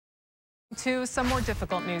To some more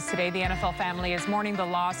difficult news today, the NFL family is mourning the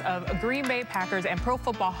loss of Green Bay Packers and Pro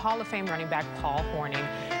Football Hall of Fame running back Paul Hornung.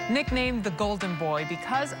 Nicknamed the Golden Boy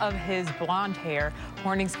because of his blonde hair,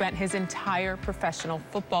 Hornung spent his entire professional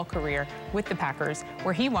football career with the Packers,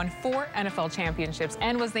 where he won 4 NFL championships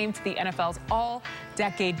and was named to the NFL's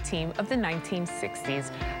all-decade team of the 1960s.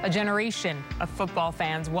 A generation of football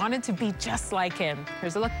fans wanted to be just like him.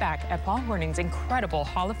 Here's a look back at Paul Hornung's incredible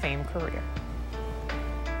Hall of Fame career.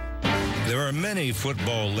 There are many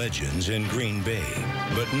football legends in Green Bay,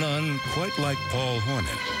 but none quite like Paul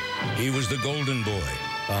Hornung. He was the Golden Boy,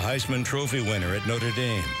 a Heisman Trophy winner at Notre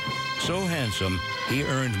Dame. So handsome, he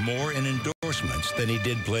earned more in endorsements than he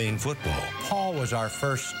did playing football. Paul was our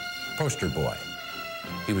first poster boy.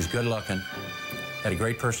 He was good looking, had a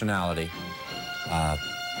great personality.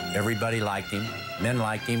 Everybody liked him. Men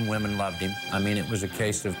liked him, women loved him. I mean, it was a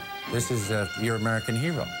case of, this is your American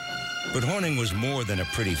hero. But Hornung was more than a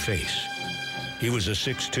pretty face. He was a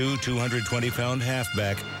 6'2", 220-pound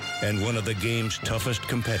halfback and one of the game's toughest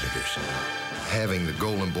competitors. Having the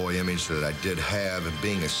Golden Boy image that I did have and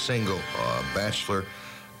being a single bachelor,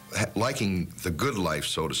 liking the good life,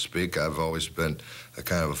 so to speak, I've always been a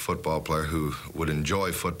kind of a football player who would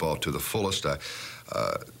enjoy football to the fullest.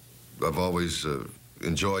 I've always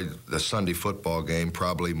enjoyed the Sunday football game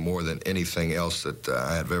probably more than anything else that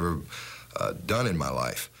I have ever done in my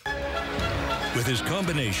life. With his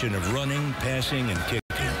combination of running, passing, and kicking,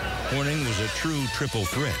 Hornung was a true triple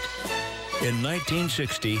threat. In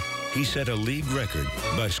 1960, he set a league record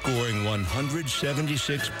by scoring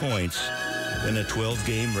 176 points in a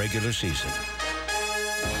 12-game regular season.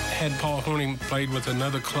 Had Paul Hornung played with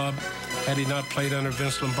another club, had he not played under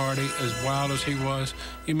Vince Lombardi, as wild as he was,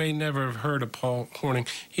 you may never have heard of Paul Hornung.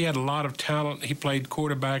 He had a lot of talent. He played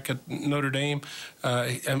quarterback at Notre Dame,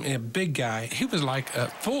 a big guy. He was like a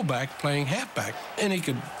fullback playing halfback, and he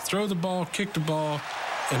could throw the ball, kick the ball,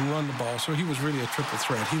 and run the ball. So he was really a triple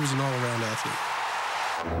threat. He was an all-around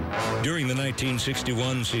athlete. During the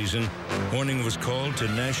 1961 season, Hornung was called to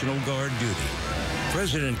National Guard duty.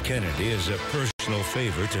 President Kennedy, as a personal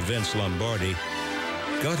favor to Vince Lombardi,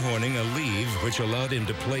 got Hornung a leave which allowed him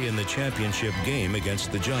to play in the championship game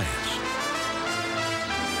against the Giants.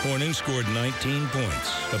 Hornung scored 19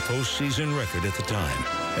 points, a postseason record at the time,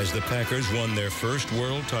 as the Packers won their first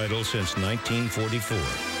world title since 1944.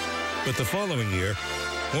 But the following year,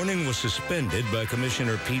 Hornung was suspended by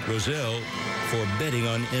Commissioner Pete Rozelle for betting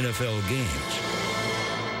on NFL games.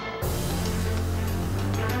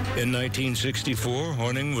 In 1964,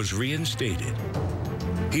 Hornung was reinstated.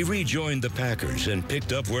 He rejoined the Packers and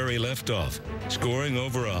picked up where he left off, scoring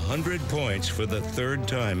over 100 points for the 3rd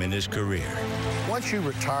time in his career. Once you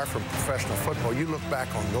retire from professional football, you look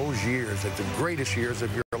back on those years as the greatest years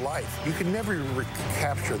of your life. You can never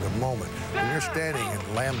recapture the moment when you're standing in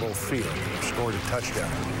Lambeau Field and you scored a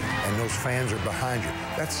touchdown and those fans are behind you.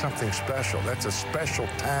 That's something special. That's a special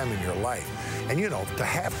time in your life. And, you know, to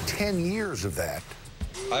have 10 years of that.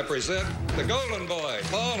 I present the Golden Boy,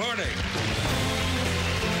 Paul Hornung.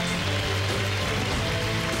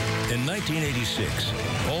 In 1986,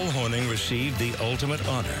 Paul Hornung received the ultimate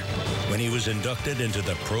honor when he was inducted into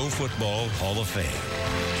the Pro Football Hall of Fame.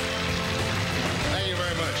 Thank you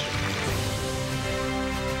very much.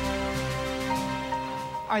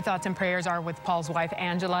 Our thoughts and prayers are with Paul's wife,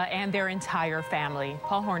 Angela, and their entire family.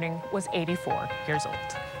 Paul Hornung was 84 years old.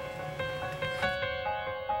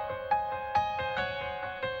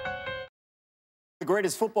 The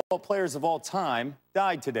greatest football players of all time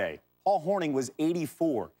died today. Paul Hornung was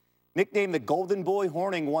 84. Nicknamed the Golden Boy,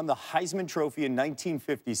 Hornung won the Heisman Trophy in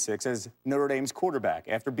 1956 as Notre Dame's quarterback.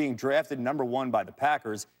 After being drafted #1 by the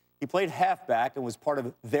Packers, he played halfback and was part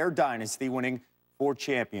of their dynasty, winning 4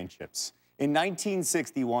 championships. In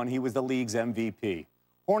 1961, he was the league's MVP.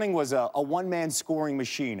 Hornung was a one-man scoring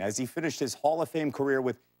machine as he finished his Hall of Fame career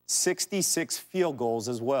with 66 field goals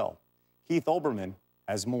as well. Keith Olbermann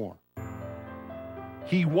has more.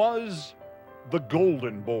 He was the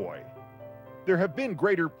Golden Boy. There have been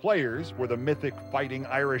greater players for the mythic Fighting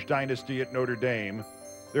Irish dynasty at Notre Dame.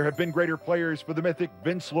 There have been greater players for the mythic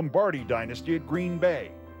Vince Lombardi dynasty at Green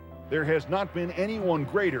Bay. There has not been anyone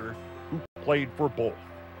greater who played for both.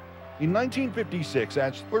 In 1956,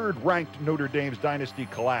 as 3rd-ranked Notre Dame's dynasty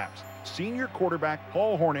collapsed, senior quarterback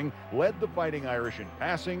Paul Hornung led the Fighting Irish in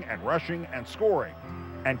passing and rushing and scoring,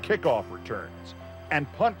 and kickoff returns,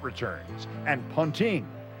 and punt returns, and punting.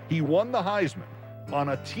 He won the Heisman on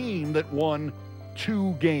a team that won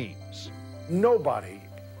 2 games. Nobody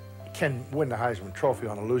can win the Heisman Trophy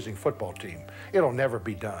on a losing football team. It'll never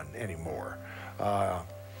be done anymore.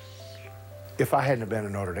 If I hadn't been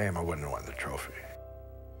at Notre Dame, I wouldn't have won the trophy.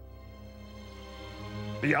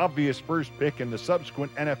 The obvious first pick in the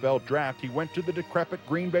subsequent NFL draft, he went to the decrepit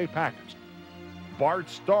Green Bay Packers. Bart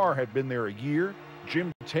Starr had been there a year.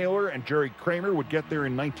 Jim Taylor and Jerry Kramer would get there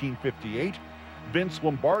in 1958. Vince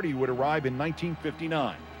Lombardi would arrive in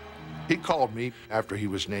 1959. He called me after he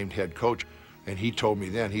was named head coach, and he told me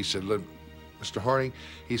then, he said, look, Mr. Hornung,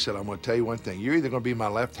 he said, I'm going to tell you one thing. You're either going to be my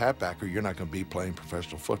left halfback or you're not going to be playing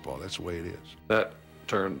professional football. That's the way it is. That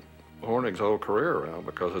turned Hornung's whole career around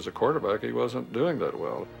because as a quarterback, he wasn't doing that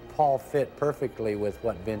well. Paul fit perfectly with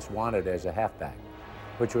what Vince wanted as a halfback,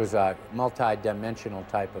 which was a multi-dimensional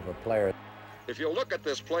type of a player. If you look at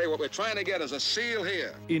this play, what we're trying to get is a seal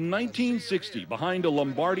here. In 1960, behind a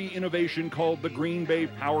Lombardi innovation called the Green Bay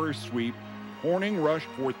Power Sweep, Hornung rushed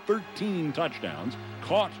for 13 touchdowns,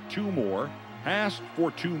 caught 2 more, passed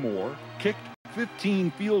for 2 more, kicked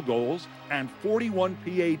 15 field goals, and 41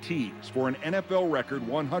 PATs for an NFL record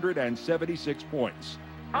 176 points.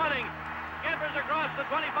 Hornung scampers across the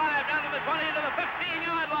 25, down to the 20, to the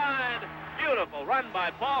 15-yard line. Beautiful run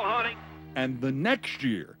by Paul Hornung. And the next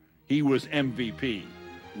year, he was MVP,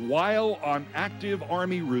 while on active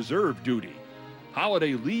Army Reserve duty.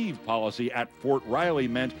 Holiday leave policy at Fort Riley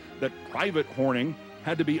meant that Private Hornung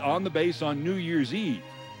had to be on the base on New Year's Eve,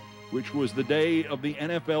 which was the day of the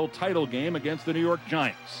NFL title game against the New York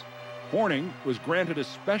Giants. Hornung was granted a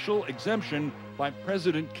special exemption by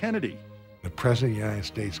President Kennedy. The President of the United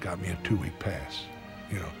States got me a 2-week pass.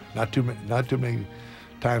 You know, not too many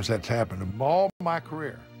times that's happened in all my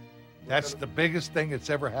career. That's the biggest thing that's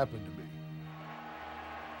ever happened to me.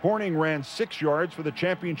 Hornung ran 6 yards for the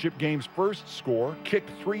championship game's first score, kicked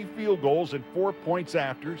 3 field goals and 4 points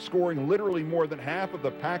after, scoring literally more than half of the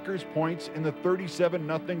Packers' points in the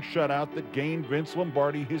 37-0 shutout that gained Vince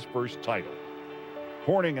Lombardi his first title.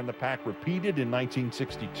 Hornung and the Pack repeated in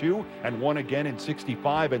 1962 and won again in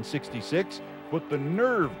 65 and 66, but the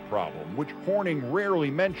nerve problem, which Hornung rarely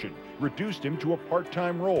mentioned, reduced him to a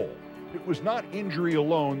part-time role. It was not injury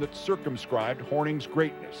alone that circumscribed Hornung's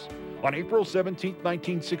greatness. On April 17,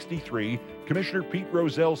 1963, Commissioner Pete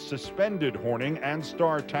Rozelle suspended Hornung and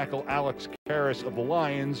star tackle Alex Karras of the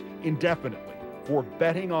Lions indefinitely for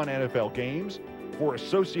betting on NFL games, for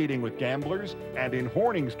associating with gamblers, and in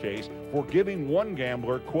Hornung's case, for giving one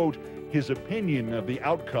gambler, quote, his opinion of the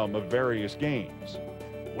outcome of various games.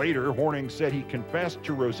 Later, Hornung said he confessed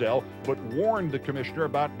to Rozelle, but warned the commissioner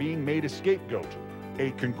about being made a scapegoat.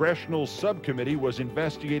 A congressional subcommittee was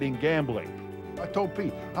investigating gambling. I told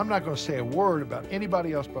Pete, I'm not going to say a word about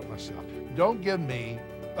anybody else but myself. Don't give me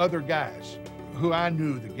other guys who I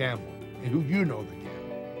knew that gambled and who you know that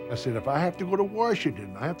gambled. I said, if I have to go to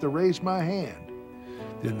Washington, I have to raise my hand,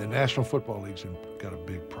 then the National Football League's got a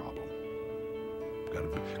big problem.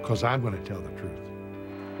 Because I'm going to tell the truth.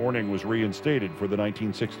 Hornung was reinstated for the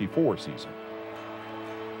 1964 season.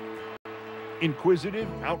 Inquisitive,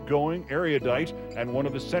 outgoing, erudite, and one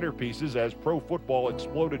of the centerpieces as pro football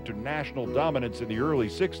exploded to national dominance in the early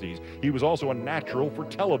 60s, he was also a natural for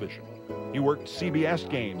television. He worked CBS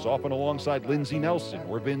games, often alongside Lindsey Nelson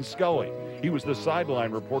or Vin Scully. He was the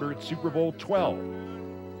sideline reporter at Super Bowl 12.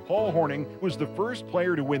 Paul Hornung was the first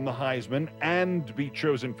player to win the Heisman and be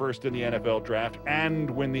chosen first in the NFL draft and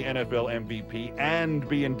win the NFL MVP and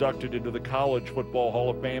be inducted into the College Football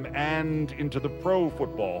Hall of Fame and into the Pro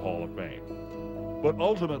Football Hall of Fame. But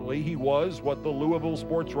ultimately, he was what the Louisville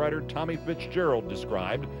sports writer Tommy Fitzgerald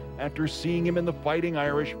described after seeing him in the Fighting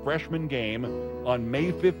Irish freshman game on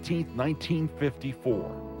May 15,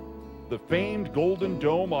 1954. The famed Golden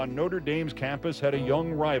Dome on Notre Dame's campus had a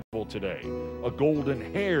young rival today, a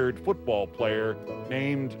golden-haired football player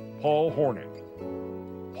named Paul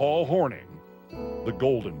Hornung. Paul Hornung, the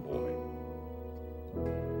Golden Boy.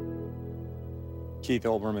 Keith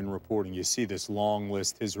Olbermann reporting. You see this long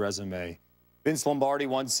list, his resume. Vince Lombardi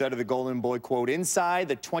once said of the Golden Boy, quote, inside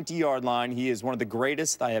the 20-yard line, he is one of the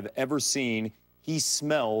greatest I have ever seen. He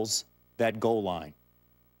smells that goal line.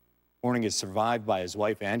 Hornung is survived by his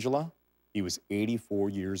wife, Angela. He was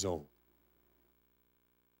 84 years old.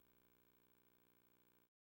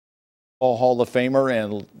 Hall of Famer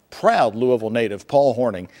and proud Louisville native Paul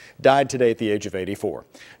Hornung died today at the age of 84.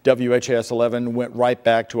 WHAS 11 went right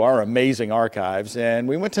back to our amazing archives, and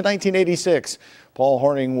we went to 1986. Paul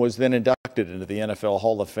Hornung was then inducted into the NFL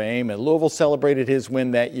Hall of Fame, and Louisville celebrated his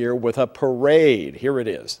win that year with a parade. Here it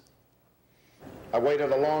is. I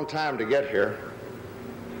waited a long time to get here,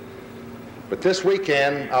 but this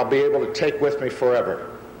weekend I'll be able to take with me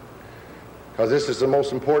forever, because this is the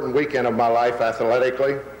most important weekend of my life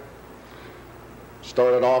athletically.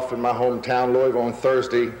 Started off in my hometown, Louisville, on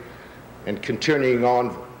Thursday, and continuing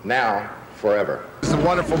on now forever. It's a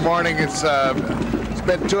wonderful morning. It's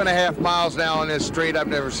been 2.5 miles now on this street. I've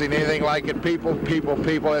never seen anything like it. People, people,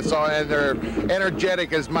 people. It's all, and they're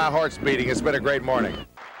energetic as my heart's beating. It's been a great morning.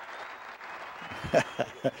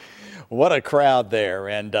 What a crowd there,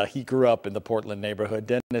 and he grew up in the Portland neighborhood.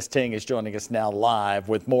 Dennis Ting is joining us now live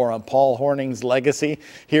with more on Paul Hornung's legacy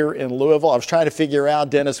here in Louisville. I was trying to figure out,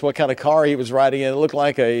 Dennis, what kind of car he was riding in. It looked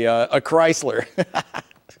like a Chrysler.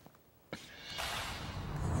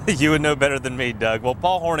 You would know better than me, Doug. Well,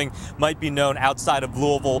 Paul Hornung might be known outside of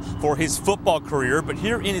Louisville for his football career, but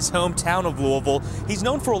here in his hometown of Louisville, he's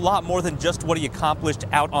known for a lot more than just what he accomplished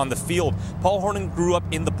out on the field. Paul Hornung grew up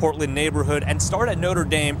in the Portland neighborhood and started at Notre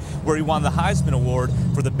Dame, where he won the Heisman Award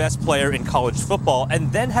for the best player in college football,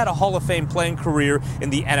 and then had a Hall of Fame playing career in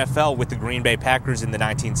the NFL with the Green Bay Packers in the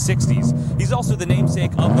 1960s. He's also the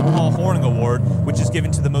namesake of the Paul Hornung Award, which is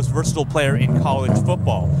given to the most versatile player in college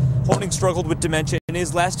football. Hornung struggled with dementia in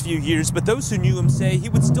his last few years, but those who knew him say he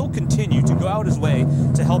would still continue to go out his way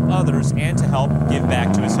to help others and to help give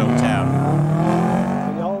back to his hometown.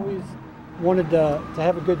 He always wanted to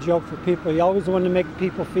have a good joke for people. He always wanted to make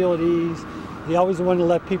people feel at ease. He always wanted to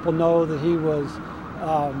let people know that he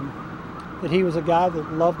was a guy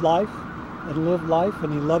that loved life and lived life,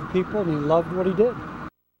 and he loved people, and he loved what he did.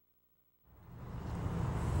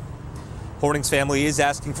 Hornung's family is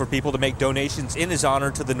asking for people to make donations in his honor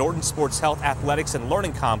to the Norton Sports Health Athletics and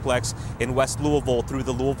Learning Complex in West Louisville through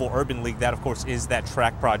the Louisville Urban League. That, of course, is that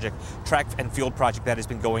track and field project that has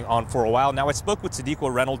been going on for a while. Now, I spoke with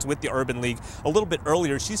Sadiqa Reynolds with the Urban League a little bit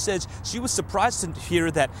earlier. She says she was surprised to hear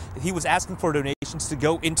that he was asking for donations to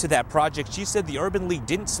go into that project. She said the Urban League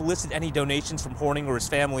didn't solicit any donations from Hornung or his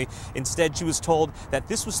family. Instead, she was told that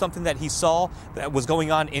this was something that he saw that was going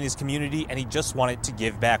on in his community, and he just wanted to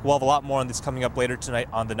give back. We'll have a lot more on this coming up later tonight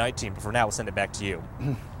on the Night Team, but for now, we'll send it back to you.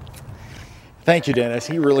 Thank you, Dennis.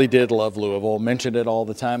 He really did love Louisville, mentioned it all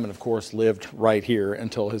the time, and of course lived right here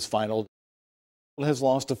until his final. Has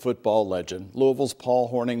lost a football legend. Louisville's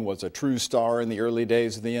Paul Hornung was a true star in the early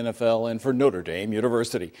days of the NFL and for Notre Dame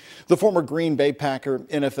University. The former Green Bay Packer,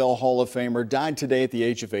 NFL Hall of Famer, died today at the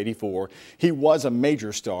age of 84. He was a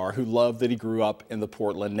major star who loved that he grew up in the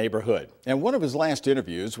Portland neighborhood. And one of his last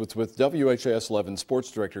interviews was with WHAS 11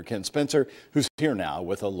 sports director Ken Spencer, who's here now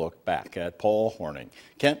with a look back at Paul Hornung.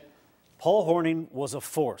 Kent? Paul Hornung was a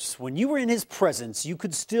force. When you were in his presence, you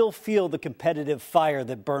could still feel the competitive fire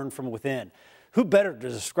that burned from within. Who better to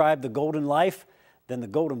describe the Golden Life than the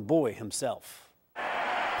Golden Boy himself?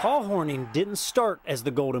 Paul Hornung didn't start as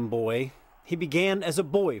the Golden Boy. He began as a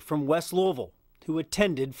boy from West Louisville who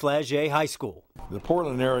attended Flagey High School. The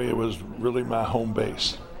Portland area was really my home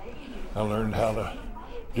base. I learned how to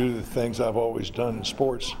do the things I've always done in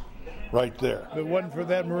sports right there. If it wasn't for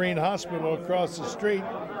that Marine Hospital across the street,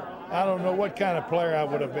 I don't know what kind of player I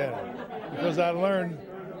would have been, because I learned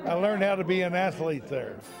how to be an athlete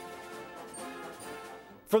there.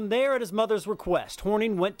 From there, at his mother's request,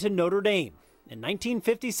 Hornung went to Notre Dame. In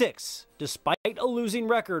 1956, despite a losing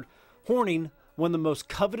record, Hornung won the most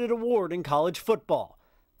coveted award in college football,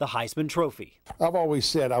 the Heisman Trophy. I've always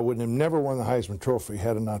said I would have never won the Heisman Trophy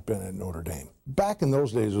had it not been at Notre Dame. Back in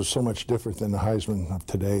those days, it was so much different than the Heisman of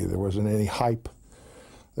today. There wasn't any hype.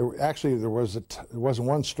 There wasn't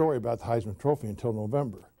one story about the Heisman Trophy until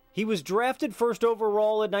November. He was drafted first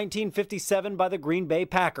overall in 1957 by the Green Bay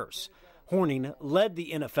Packers. Hornung led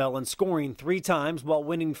the NFL in scoring 3 times while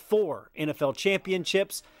winning 4 NFL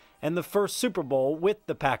championships and the first Super Bowl with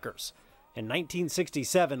the Packers. In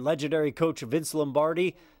 1967, legendary coach Vince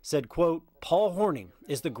Lombardi said, quote, "Paul Hornung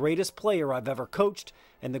is the greatest player I've ever coached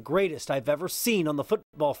and the greatest I've ever seen on the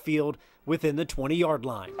football field within the 20-yard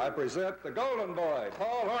line." I present the Golden Boy,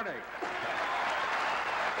 Paul Hornung.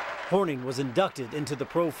 Hornung was inducted into the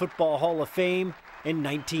Pro Football Hall of Fame in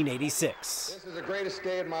 1986. This is the greatest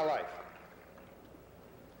day in my life.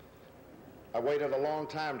 I waited a long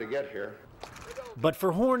time to get here. But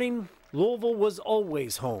for Hornung, Louisville was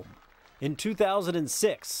always home. In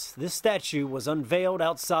 2006, this statue was unveiled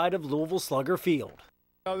outside of Louisville Slugger Field.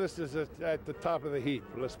 Oh, this is at the top of the heap,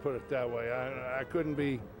 let's put it that way. I couldn't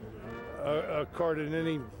be accorded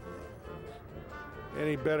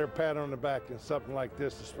any better pat on the back than something like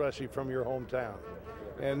this, especially from your hometown.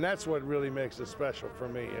 And that's what really makes it special for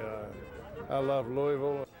me. I love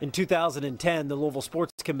Louisville. In 2010, the Louisville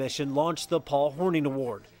Sports Commission launched the Paul Hornung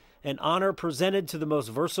Award, an honor presented to the most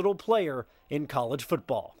versatile player in college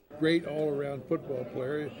football. Great all-around football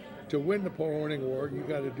player. To win the Paul Hornung Award, you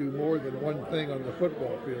got to do more than one thing on the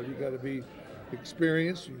football field. You got to be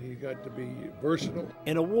experienced, you got to be versatile.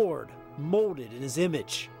 An award molded in his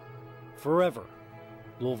image. Forever,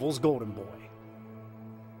 Louisville's Golden Boy.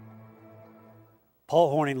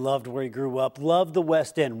 Paul Hornung loved where he grew up, loved the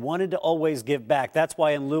West End, wanted to always give back. That's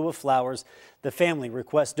why in lieu of flowers, the family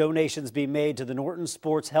requests donations be made to the Norton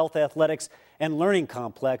Sports Health, Athletics, and Learning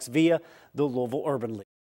Complex via the Louisville Urban League.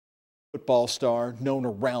 Football star known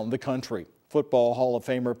around the country. Football Hall of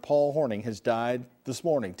Famer Paul Hornung has died this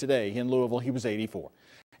morning, today in Louisville. He was 84.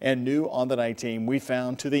 And new on the night team, we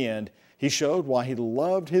found to the end, he showed why he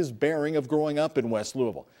loved his bearing of growing up in West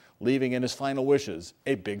Louisville, leaving in his final wishes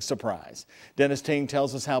a big surprise. Dennis Ting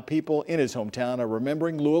tells us how people in his hometown are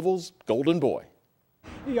remembering Louisville's golden boy.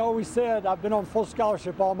 He always said, I've been on full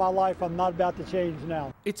scholarship all my life. I'm not about to change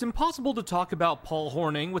now. It's impossible to talk about Paul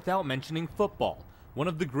Hornung without mentioning football. One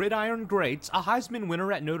of the gridiron greats, a Heisman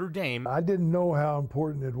winner at Notre Dame. I didn't know how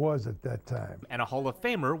important it was at that time. And a Hall of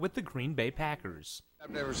Famer with the Green Bay Packers. I've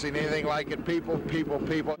never seen anything like it. People.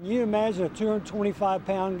 Can you imagine a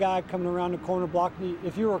 225-pound guy coming around the corner block?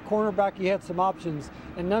 If you were a cornerback, you had some options,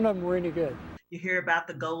 and none of them were any good. You hear about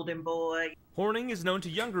the Golden Boy. Hornung is known to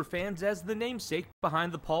younger fans as the namesake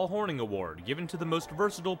behind the Paul Hornung Award, given to the most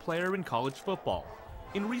versatile player in college football.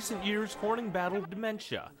 In recent years, Hornung battled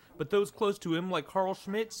dementia, but those close to him, like Carl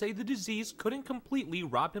Schmidt, say the disease couldn't completely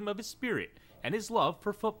rob him of his spirit and his love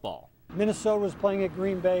for football. Minnesota was playing at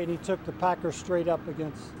Green Bay, and he took the Packers straight up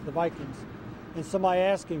against the Vikings. And somebody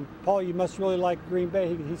asked him, Paul, you must really like Green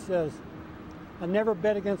Bay. He says, I never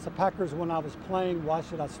bet against the Packers when I was playing. Why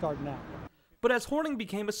should I start now? But as Hornung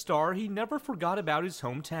became a star, he never forgot about his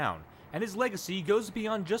hometown, and his legacy goes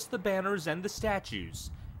beyond just the banners and the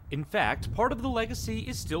statues. In fact, part of the legacy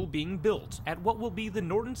is still being built at what will be the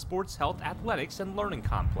Norton Sports Health, Athletics, and Learning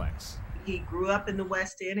Complex. He grew up in the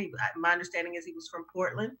West End. My understanding is he was from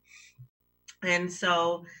Portland. And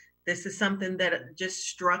so this is something that just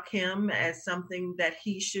struck him as something that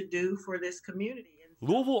he should do for this community.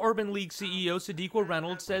 Louisville Urban League CEO Sadiqa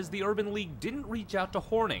Reynolds says the Urban League didn't reach out to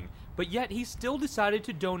Hornung, but yet he still decided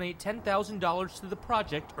to donate $10,000 to the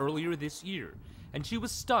project earlier this year. And she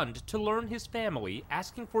was stunned to learn his family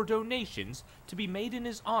asking for donations to be made in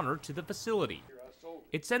his honor to the facility.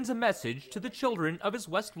 It sends a message to the children of his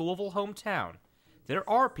West Louisville hometown. There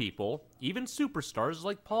are people, even superstars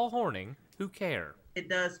like Paul Hornung, who care. It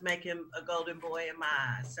does make him a golden boy in my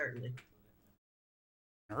eyes, certainly.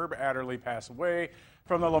 Herb Adderley passed away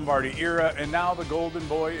from the Lombardi era, and now the golden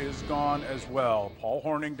boy is gone as well. Paul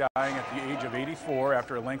Hornung dying at the age of 84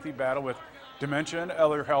 after a lengthy battle with dementia and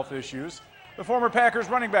other health issues. The former Packers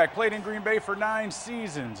running back played in Green Bay for 9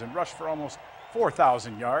 seasons and rushed for almost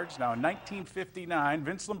 4,000 yards. Now in 1959,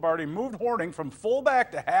 Vince Lombardi moved Hornung from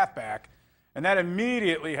fullback to halfback, and that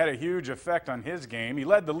immediately had a huge effect on his game. He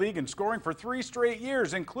led the league in scoring for 3 straight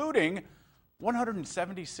years, including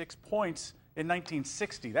 176 points in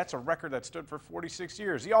 1960. That's a record that stood for 46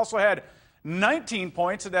 years. He also had 19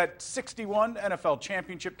 points in that 61 NFL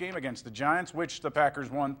championship game against the Giants, which the Packers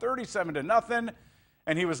won 37-0,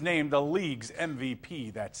 and he was named the league's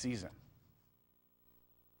MVP that season.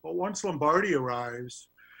 But once Lombardi arrives,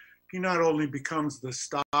 he not only becomes the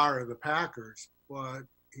star of the Packers, but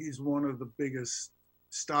he's one of the biggest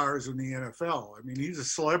stars in the NFL. I mean, he's a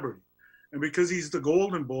celebrity. And because he's the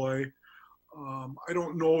golden boy, I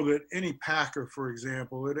don't know that any Packer, for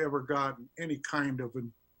example, had ever gotten any kind of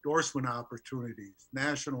endorsement opportunities,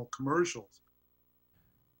 national commercials.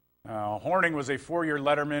 Hornung was a 4-year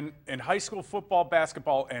letterman in high school football,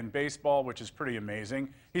 basketball, and baseball, which is pretty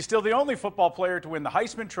amazing. He's still the only football player to win the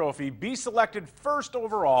Heisman Trophy, be selected first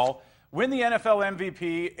overall, win the NFL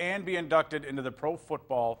MVP, and be inducted into the Pro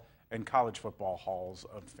Football and College Football Halls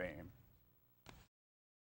of Fame.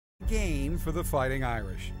 Game for the Fighting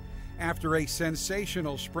Irish. After a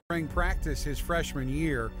sensational spring practice his freshman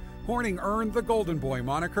year, Hornung earned the Golden Boy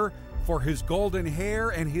moniker for his golden hair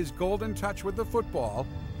and his golden touch with the football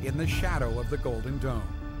in the shadow of the Golden Dome.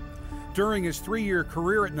 During his 3-year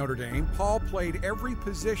career at Notre Dame, Paul played every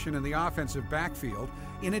position in the offensive backfield,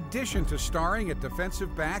 in addition to starring at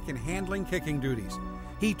defensive back and handling kicking duties.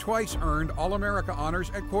 He twice earned All-America honors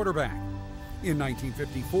at quarterback. In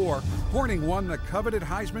 1954, Hornung won the coveted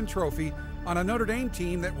Heisman Trophy on a Notre Dame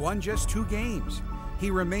team that won just 2 games. He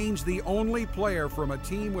remains the only player from a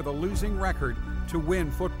team with a losing record to win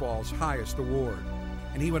football's highest award.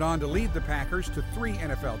 And he went on to lead the Packers to 3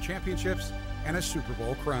 NFL championships and a Super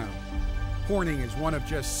Bowl crown. Hornung is one of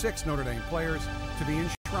just 6 Notre Dame players to be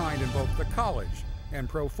enshrined in both the college and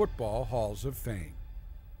pro football halls of fame.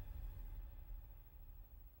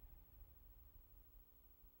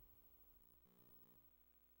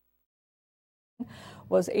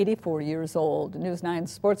 Was 84 years old. News 9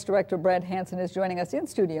 sports director Brad Hansen is joining us in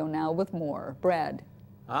studio now with more. Brad.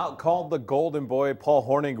 Called the Golden Boy, Paul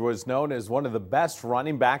Hornung was known as one of the best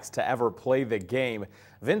running backs to ever play the game.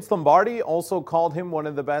 Vince Lombardi also called him one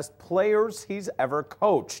of the best players he's ever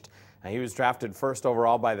coached. He was drafted first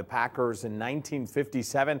overall by the Packers in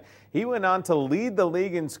 1957. He went on to lead the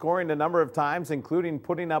league in scoring a number of times, including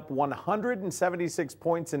putting up 176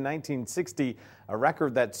 points in 1960, a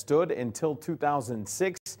record that stood until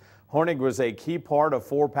 2006. Hornung was a key part of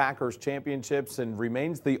 4 Packers championships and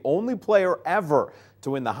remains the only player ever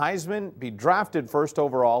to win the Heisman, be drafted first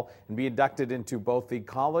overall, and be inducted into both the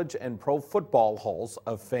College and Pro Football Halls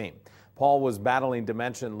of Fame. Paul was battling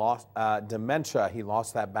dementia. He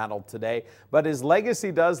lost that battle today, but his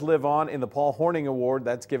legacy does live on in the Paul Hornung Award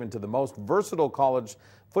that's given to the most versatile college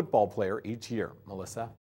football player each year. Melissa?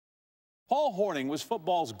 Paul Hornung was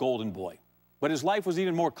football's golden boy, but his life was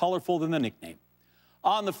even more colorful than the nickname.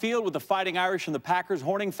 On the field with the Fighting Irish and the Packers,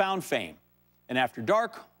 Hornung found fame. And after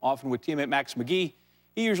dark, often with teammate Max McGee,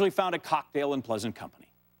 he usually found a cocktail in pleasant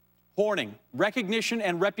company. Hornung, recognition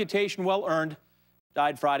and reputation well earned,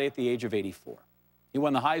 died Friday at the age of 84. He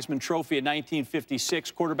won the Heisman Trophy in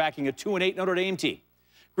 1956, quarterbacking a 2-8 Notre Dame team.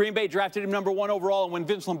 Green Bay drafted him #1 overall, and when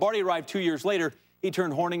Vince Lombardi arrived 2 years later, he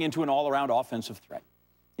turned Hornung into an all-around offensive threat.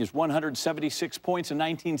 His 176 points in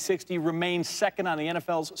 1960 remains second on the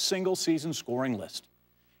NFL's single-season scoring list.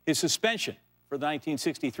 His suspension for the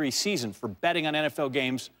 1963 season for betting on NFL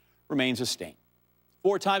games remains a stain.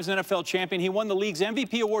 4 times an NFL champion, he won the league's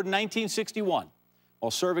MVP award in 1961 while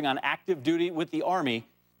serving on active duty with the Army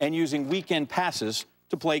and using weekend passes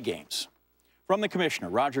to play games. From the commissioner,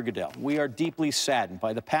 Roger Goodell, we are deeply saddened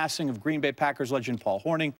by the passing of Green Bay Packers legend Paul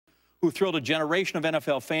Hornung, who thrilled a generation of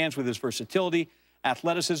NFL fans with his versatility,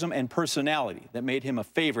 athleticism, and personality that made him a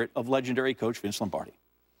favorite of legendary coach Vince Lombardi.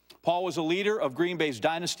 Paul was a leader of Green Bay's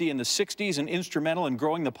dynasty in the 60s and instrumental in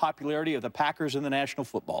growing the popularity of the Packers in the National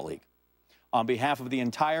Football League. On behalf of the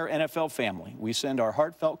entire NFL family, we send our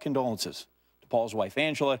heartfelt condolences to Paul's wife,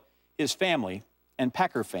 Angela, his family, and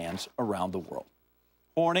Packer fans around the world.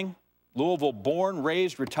 Hornung, Louisville born,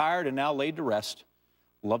 raised, retired, and now laid to rest,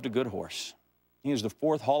 loved a good horse. He is the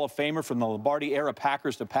 4th Hall of Famer from the Lombardi-era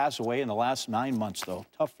Packers to pass away in the last 9 months, though.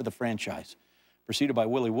 Tough for the franchise. Preceded by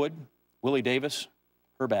Willie Wood, Willie Davis,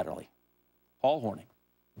 Herb Adderley. Paul Hornung,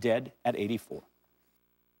 dead at 84.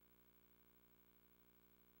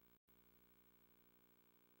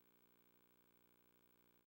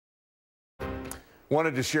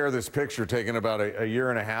 Wanted to share this picture taken about a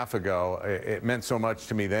year and a half ago. It meant so much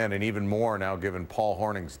to me then, and even more now given Paul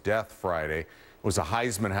Hornung's death Friday. It was a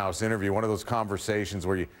Heisman House interview, one of those conversations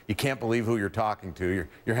where you can't believe who you're talking to.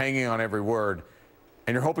 You're hanging on every word,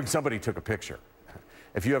 and you're hoping somebody took a picture.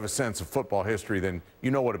 If you have a sense of football history, then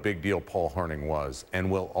you know what a big deal Paul Hornung was and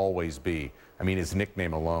will always be. I mean, his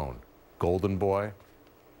nickname alone, Golden Boy,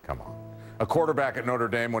 come on. A quarterback at Notre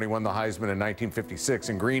Dame when he won the Heisman in 1956.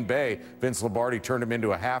 In Green Bay, Vince Lombardi turned him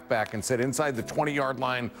into a halfback and said inside the 20-yard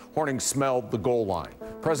line, Hornung smelled the goal line.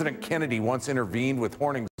 President Kennedy once intervened with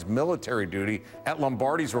Hornung's military duty at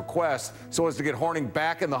Lombardi's request so as to get Hornung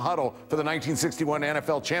back in the huddle for the 1961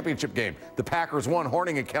 NFL championship game. The Packers won.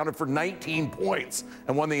 Hornung accounted for 19 points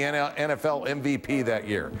and won the NFL MVP that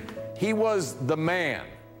year. He was the man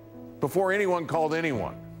before anyone called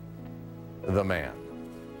anyone the man.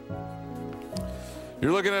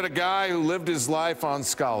 You're looking at a guy who lived his life on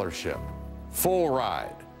scholarship. Full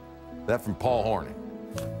ride. That from Paul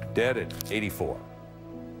Hornung, dead at 84.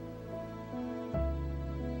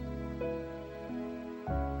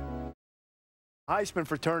 Heisman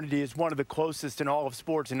fraternity is one of the closest in all of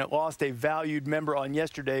sports, and it lost a valued member on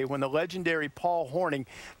yesterday when the legendary Paul Hornung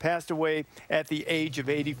passed away at the age of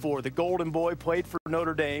 84. The Golden Boy played for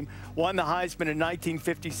Notre Dame, won the Heisman in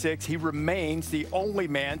 1956. He remains the only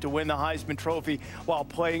man to win the Heisman Trophy while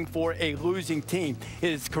playing for a losing team.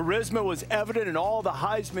 His charisma was evident in all the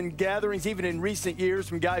Heisman gatherings, even in recent years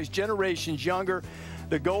from guys generations younger.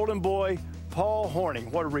 The Golden Boy, Paul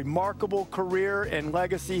Hornung, what a remarkable career and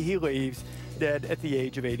legacy he leaves, dead at the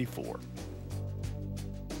age of 84.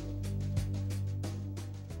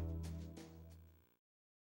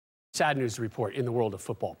 Sad news to report in the world of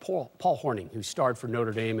football. Paul Hornung, who starred for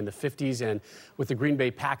Notre Dame in the 50s and with the Green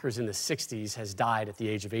Bay Packers in the 60s, has died at the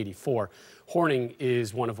age of 84. Hornung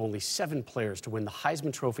is one of only 7 players to win the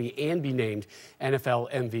Heisman Trophy and be named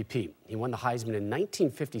NFL MVP. He won the Heisman in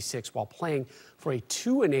 1956 while playing for a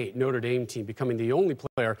 2-8 Notre Dame team, becoming the only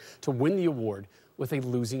player to win the award with a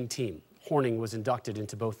losing team. Hornung was inducted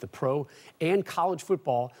into both the Pro and College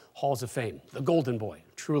Football Halls of Fame. The Golden Boy,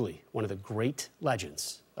 truly one of the great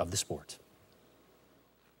legends of the sport.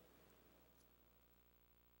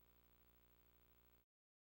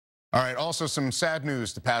 All right, also some sad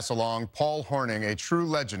news to pass along. Paul Hornung, a true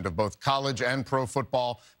legend of both college and pro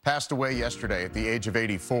football, passed away yesterday at the age of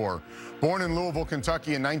 84. Born in Louisville,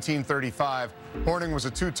 Kentucky in 1935, Hornung was a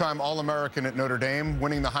two-time All-American at Notre Dame,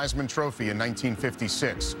 winning the Heisman Trophy in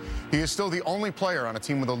 1956. He is still the only player on a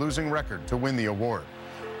team with a losing record to win the award.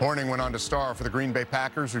 Hornung went on to star for the Green Bay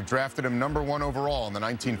Packers, who drafted him #1 overall in the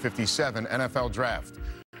 1957 NFL Draft.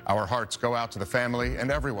 Our hearts go out to the family and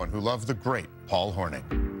everyone who loved the great Paul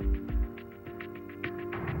Hornung.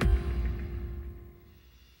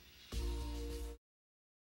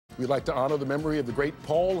 We'd like to honor the memory of the great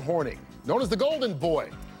Paul Hornung, known as the Golden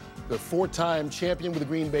Boy. The four-time champion with the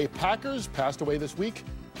Green Bay Packers passed away this week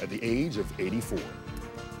at the age of 84.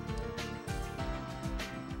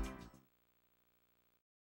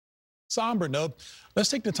 Somber note, let's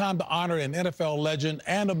take the time to honor an NFL legend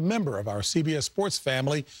and a member of our CBS Sports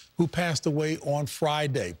family who passed away on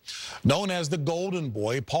Friday. Known as the Golden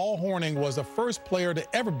Boy, Paul Hornung was the first player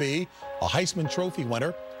to ever be a Heisman Trophy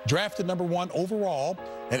winner, drafted #1 overall,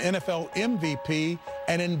 an NFL MVP,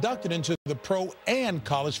 and inducted into the Pro and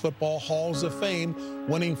College Football Halls of Fame,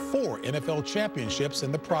 winning 4 NFL championships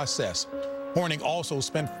in the process. Hornung also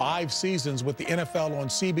spent 5 seasons with the NFL on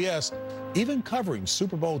CBS, even covering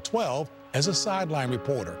Super Bowl XII as a sideline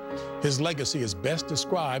reporter. His legacy is best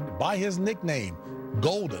described by his nickname,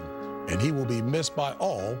 Golden, and he will be missed by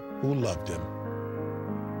all who loved him.